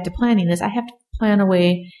 going back to planning, is I have to plan a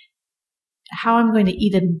way how I'm going to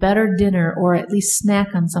eat a better dinner or at least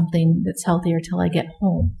snack on something that's healthier till I get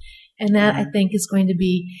home. And that I think is going to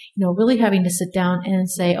be, really having to sit down and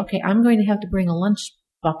say, okay, I'm going to have to bring a lunch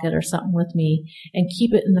bucket or something with me and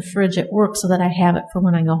keep it in the fridge at work so that I have it for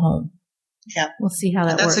when I go home. Yeah. We'll see how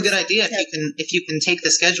that works. That's a good idea. If you can take the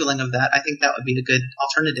scheduling of that, I think that would be a good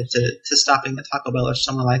alternative to stopping at Taco Bell or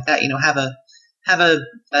somewhere like that. Have a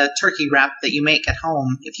turkey wrap that you make at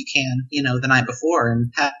home if you can, the night before,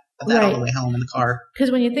 and have that all the way home in the car.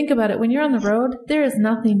 Because when you think about it, when you're on the road, there is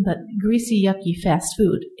nothing but greasy, yucky fast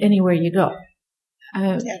food anywhere you go.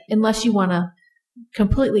 Unless you want to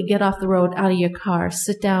completely get off the road, out of your car,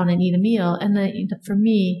 sit down and eat a meal. And then for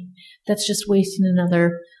me, that's just wasting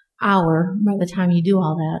another hour by the time you do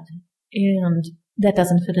all that. And that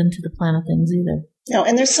doesn't fit into the plan of things either. No,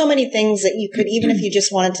 and there's so many things that you could, even if you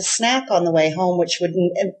just wanted to snack on the way home, which would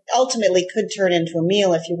ultimately could turn into a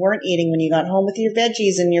meal if you weren't eating when you got home, with your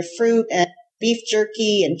veggies and your fruit and beef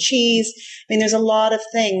jerky and cheese. There's a lot of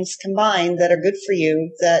things combined that are good for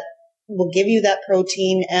you that will give you that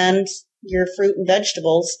protein and your fruit and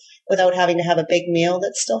vegetables without having to have a big meal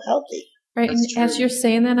that's still healthy. Right, and as you're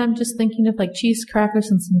saying that, I'm just thinking of like cheese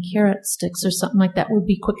crackers and some carrot sticks or something like that would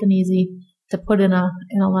be quick and easy to put in a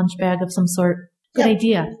lunch bag of some sort. Good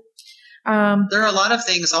idea. There are a lot of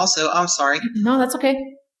things also. I'm sorry. No, that's okay.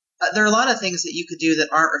 There are a lot of things that you could do that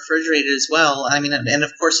aren't refrigerated as well. And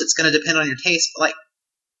of course it's going to depend on your taste. But like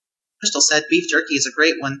Crystal said, beef jerky is a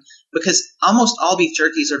great one because almost all beef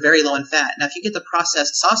jerkies are very low in fat. Now, if you get the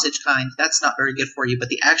processed sausage kind, that's not very good for you. But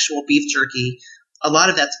the actual beef jerky, a lot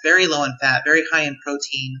of that's very low in fat, very high in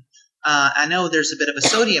protein. I know there's a bit of a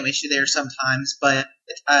sodium issue there sometimes, but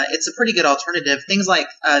it's a pretty good alternative. Things like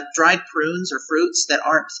dried prunes or fruits that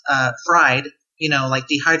aren't fried, like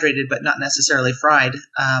dehydrated but not necessarily fried,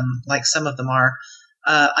 like some of them are.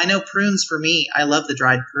 I know prunes, for me, I love the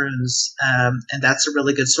dried prunes, and that's a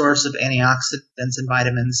really good source of antioxidants and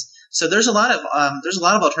vitamins. So there's a lot of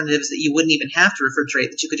alternatives that you wouldn't even have to refrigerate,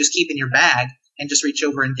 that you could just keep in your bag and just reach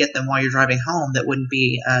over and get them while you're driving home. That wouldn't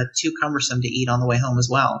be too cumbersome to eat on the way home as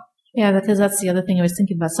well. Yeah, because that's the other thing I was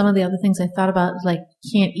thinking about. Some of the other things I thought about, like,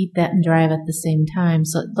 can't eat that and drive at the same time.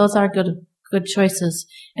 So those are good choices,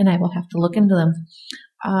 and I will have to look into them.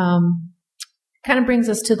 Kind of brings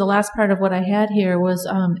us to the last part of what I had here was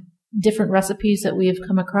different recipes that we have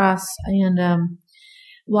come across. And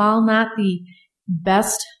while not the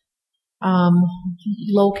best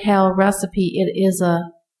low-cal recipe, it is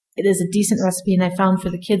a decent recipe, and I found for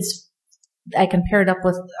the kids, I can pair it up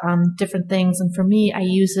with different things. And for me, I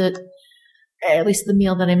use it, at least the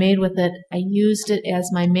meal that I made with it, I used it as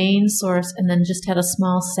my main source and then just had a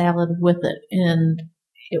small salad with it. And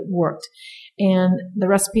it worked. And the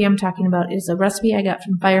recipe I'm talking about is a recipe I got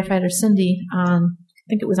from firefighter Cindy on, I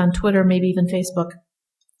think it was on Twitter, maybe even Facebook,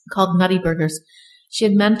 called Nutty Burgers. She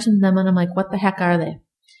had mentioned them, and I'm like, what the heck are they?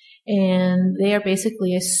 And they are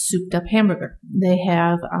basically a souped up hamburger. They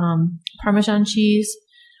have Parmesan cheese,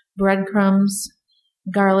 breadcrumbs,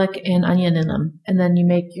 garlic, and onion in them. And then you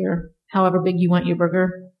make your, however big you want your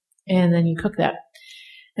burger, and then you cook that.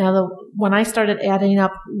 Now, when I started adding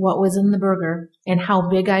up what was in the burger and how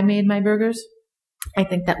big I made my burgers, I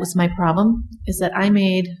think that was my problem, is that I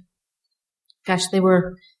made, they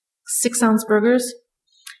were 6-ounce burgers.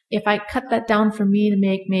 If I cut that down for me to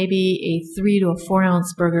make maybe a 3 to a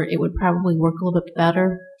 4-ounce burger, it would probably work a little bit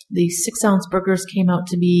better. The 6-ounce burgers came out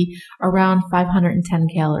to be around 510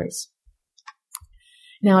 calories.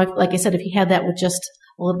 Now, like I said, if you had that with just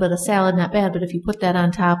a little bit of salad, not bad, but if you put that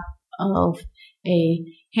on top of a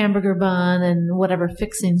hamburger bun and whatever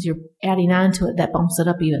fixings you're adding onto it, that bumps it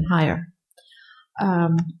up even higher.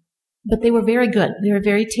 But they were very good. They were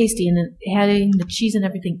very tasty, and having the cheese and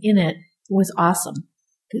everything in it was awesome.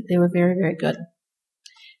 They were very, very good.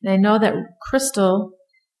 And I know that Crystal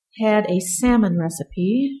had a salmon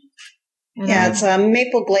recipe. Yeah, it's a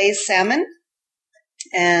maple glazed salmon.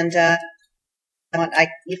 And I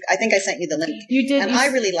think I sent you the link. You did. And I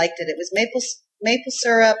really liked it. It was maple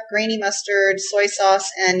syrup, grainy mustard, soy sauce,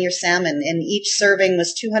 and your salmon. And each serving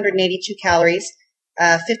was 282 calories,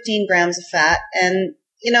 15 grams of fat. And,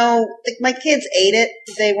 my kids ate it.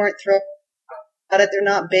 They weren't thrilled about it. They're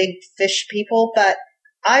not big fish people, but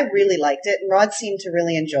I really liked it. And Rod seemed to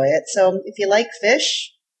really enjoy it. So if you like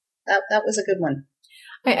fish, that was a good one.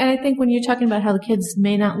 And I think when you're talking about how the kids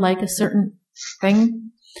may not like a certain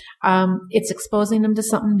thing, it's exposing them to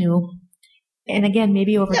something new. And again,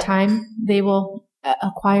 maybe over time they will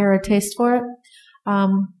acquire a taste for it.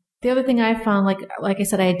 The other thing I found, like I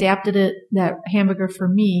said, I adapted that hamburger for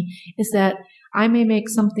me, is that I may make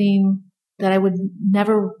something that I would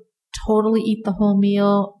never totally eat the whole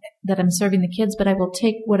meal that I'm serving the kids, but I will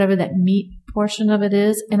take whatever that meat portion of it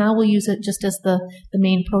is, and I will use it just as the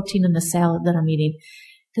main protein in the salad that I'm eating.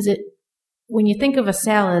 Because when you think of a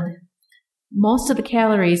salad, most of the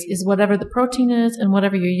calories is whatever the protein is and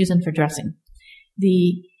whatever you're using for dressing.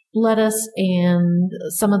 The lettuce and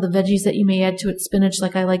some of the veggies that you may add to it, spinach,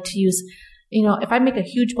 like I like to use. If I make a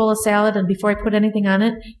huge bowl of salad and before I put anything on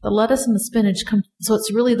it, the lettuce and the spinach come, so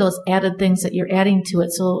it's really those added things that you're adding to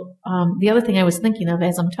it. So the other thing I was thinking of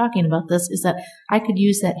as I'm talking about this is that I could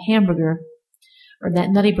use that hamburger or that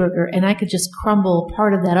nutty burger, and I could just crumble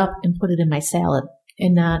part of that up and put it in my salad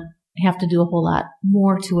and not have to do a whole lot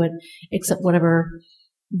more to it, except whatever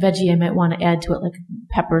veggie I might want to add to it, like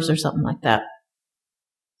peppers or something like that.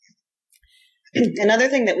 Another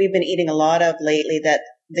thing that we've been eating a lot of lately that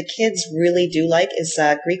the kids really do like is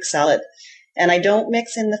Greek salad. And I don't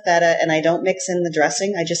mix in the feta and I don't mix in the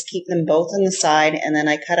dressing. I just keep them both on the side, and then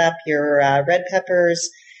I cut up your red peppers,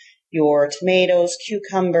 your tomatoes,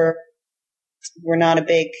 cucumber. We're not a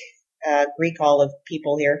big Greek olive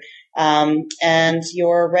people here. And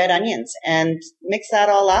your red onions, and mix that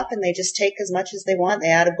all up, and they just take as much as they want. They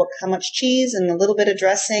add how much cheese and a little bit of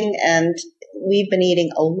dressing, and we've been eating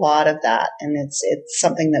a lot of that, and it's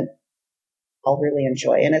something that I'll really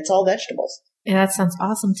enjoy, and it's all vegetables. And that sounds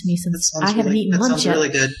awesome to me, since I haven't eaten lunch yet. That sounds really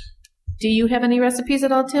good. Do you have any recipes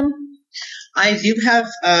at all, Tim? I do have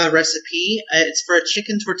a recipe. It's for a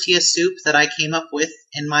chicken tortilla soup that I came up with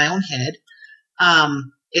in my own head.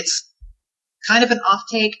 It's kind of an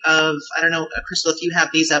off-take of, I don't know, Crystal, if you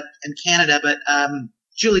have these up in Canada, but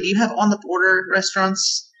Julie, do you have on-the-border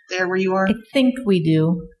restaurants there where you are? I think we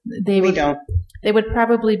do. We don't. They would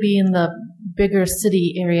probably be in the bigger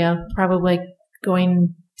city area, probably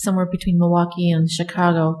going somewhere between Milwaukee and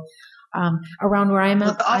Chicago. Around where I'm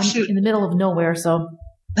at, I'm in the middle of nowhere, so.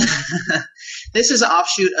 This is an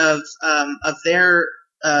offshoot of their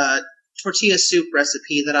tortilla soup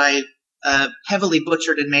recipe that I heavily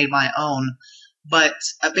butchered and made my own. But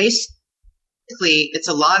basically, it's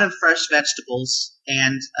a lot of fresh vegetables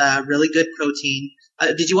and really good protein.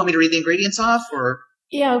 Did you want me to read the ingredients off, or?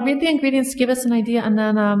 Yeah, read the ingredients, give us an idea, and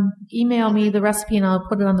then email me the recipe, and I'll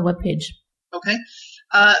put it on the webpage. Okay.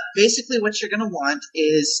 Basically, what you're going to want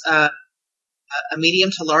is a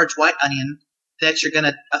medium to large white onion that you're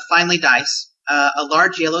going to finely dice, a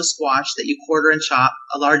large yellow squash that you quarter and chop,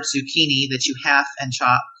 a large zucchini that you half and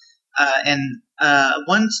chop, and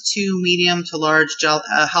 1 to 2 medium to large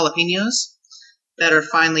jalapenos that are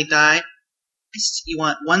finely diced. You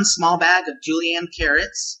want 1 small bag of julienne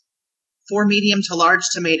carrots, 4 medium to large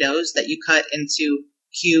tomatoes that you cut into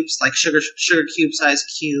cubes, like sugar cube size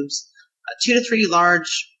cubes, 2 to 3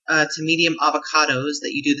 large to medium avocados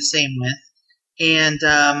that you do the same with, and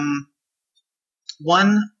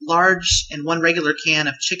 1 large and 1 regular can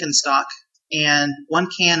of chicken stock, and 1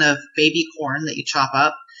 can of baby corn that you chop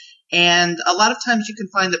up. And a lot of times you can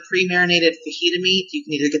find the pre-marinated fajita meat. You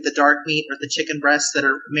can either get the dark meat or the chicken breasts that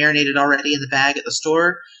are marinated already in the bag at the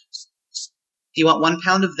store. You want 1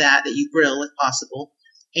 pound of that you grill if possible,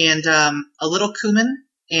 and a little cumin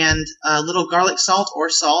and a little garlic salt or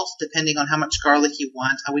salt, depending on how much garlic you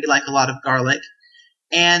want. We like a lot of garlic.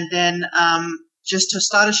 And then just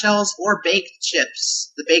tostada shells or baked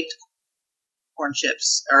chips. The baked corn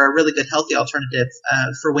chips are a really good healthy alternative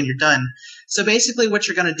for when you're done. So basically what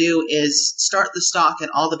you're going to do is start the stock and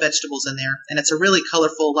all the vegetables in there, and it's a really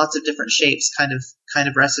colorful, lots of different shapes kind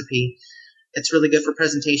of recipe. It's really good for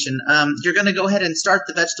presentation. You're going to go ahead and start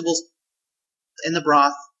the vegetables in the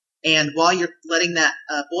broth, and while you're letting that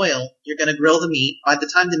boil, you're going to grill the meat. By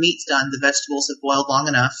the time the meat's done, the vegetables have boiled long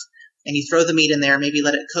enough, and you throw the meat in there, maybe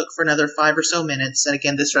let it cook for another 5 or so minutes. And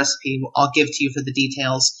again, this recipe I'll give to you for the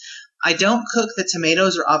details. I don't cook the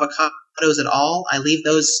tomatoes or avocados at all. I leave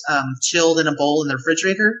those chilled in a bowl in the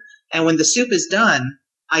refrigerator, and when the soup is done,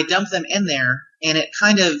 I dump them in there, and it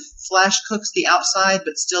kind of flash cooks the outside,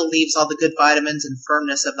 but still leaves all the good vitamins and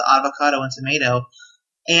firmness of the avocado and tomato.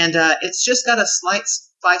 And it's just got a slight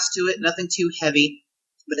spice to it, nothing too heavy,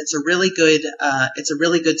 but it's a really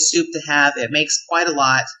good soup to have. It makes quite a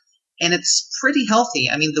lot, and it's pretty healthy.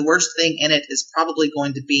 I mean, the worst thing in it is probably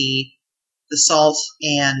going to be the salt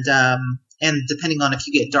and depending on if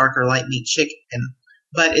you get dark or light meat chicken.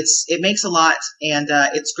 But it makes a lot, and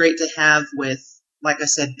it's great to have with, like I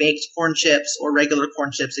said, baked corn chips or regular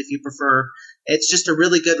corn chips if you prefer. It's just a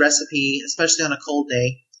really good recipe, especially on a cold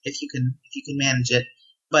day if you can manage it.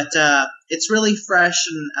 But it's really fresh,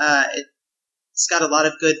 and it's got a lot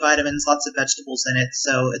of good vitamins, lots of vegetables in it.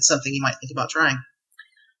 So it's something you might think about trying.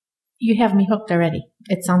 You have me hooked already.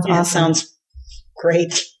 It sounds awesome. It sounds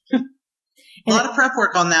great. A lot of prep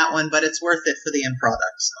work on that one, but it's worth it for the end product.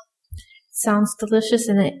 So. Sounds delicious.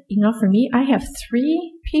 And, for me, I have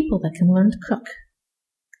 3 people that can learn to cook.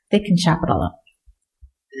 They can chop it all up.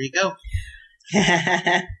 There you go.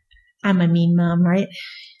 I'm a mean mom, right?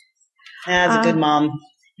 That's a good mom.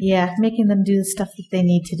 Yeah, making them do the stuff that they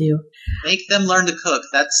need to do. Make them learn to cook.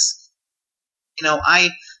 That's, I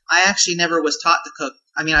actually never was taught to cook.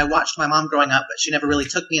 I mean, I watched my mom growing up, but she never really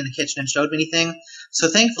took me in the kitchen and showed me anything. So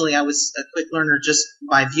thankfully, I was a quick learner just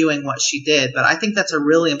by viewing what she did. But I think that's a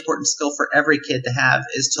really important skill for every kid to have,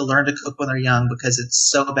 is to learn to cook when they're young, because it's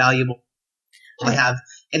so valuable to have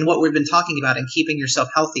in what we've been talking about and keeping yourself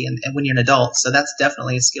healthy and when you're an adult. So that's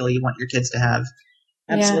definitely a skill you want your kids to have.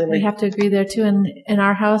 Absolutely. Yeah, we have to agree there too. And in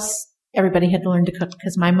our house, everybody had to learn to cook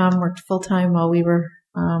because my mom worked full time while we were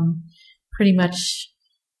pretty much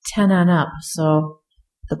 10 on up. So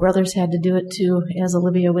the brothers had to do it too, as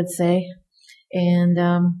Olivia would say. And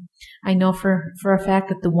I know for a fact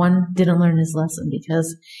that the one didn't learn his lesson,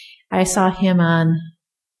 because I saw him on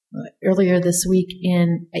earlier this week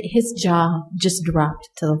and his jaw just dropped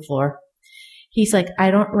to the floor. He's like,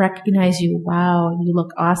 I don't recognize you. Wow, you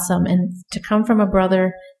look awesome. And to come from a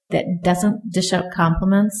brother that doesn't dish out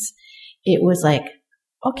compliments, it was like,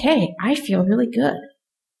 okay, I feel really good.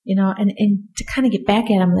 And to kind of get back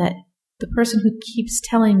at him, that the person who keeps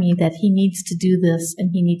telling me that he needs to do this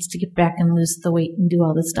and he needs to get back and lose the weight and do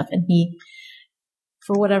all this stuff, and he,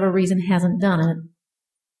 for whatever reason, hasn't done it,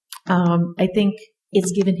 I think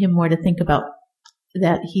it's given him more to think about.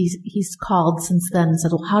 That he's called since then and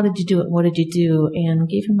said, well, how did you do it? What did you do? And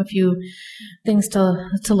gave him a few things to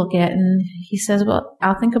look at. And he says, well,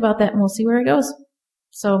 I'll think about that and we'll see where it goes.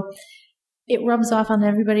 So it rubs off on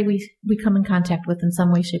everybody we come in contact with in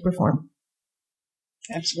some way, shape, or form.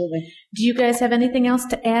 Absolutely. Do you guys have anything else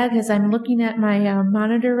to add? Because I'm looking at my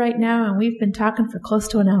monitor right now and we've been talking for close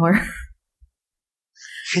to an hour.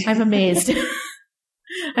 I'm amazed.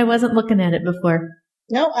 I wasn't looking at it before.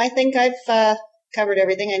 No, I think I've covered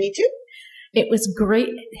everything I need to. It was great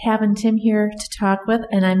having Tim here to talk with,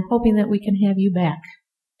 and I'm hoping that we can have you back.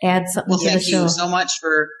 Add something to the show.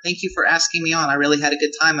 Thank you for asking me on. I really had a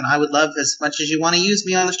good time, and I would love, as much as you want to use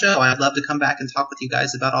me on the show, I'd love to come back and talk with you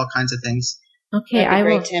guys about all kinds of things. Okay, I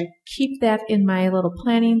will keep that in my little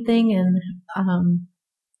planning thing, and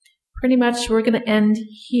pretty much we're going to end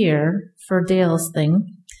here for Dale's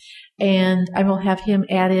thing, and I will have him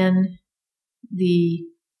add in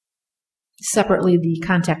separately the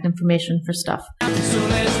contact information for stuff. So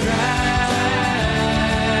let's drive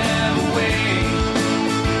away.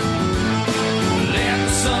 Let the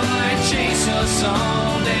sunlight chase us on.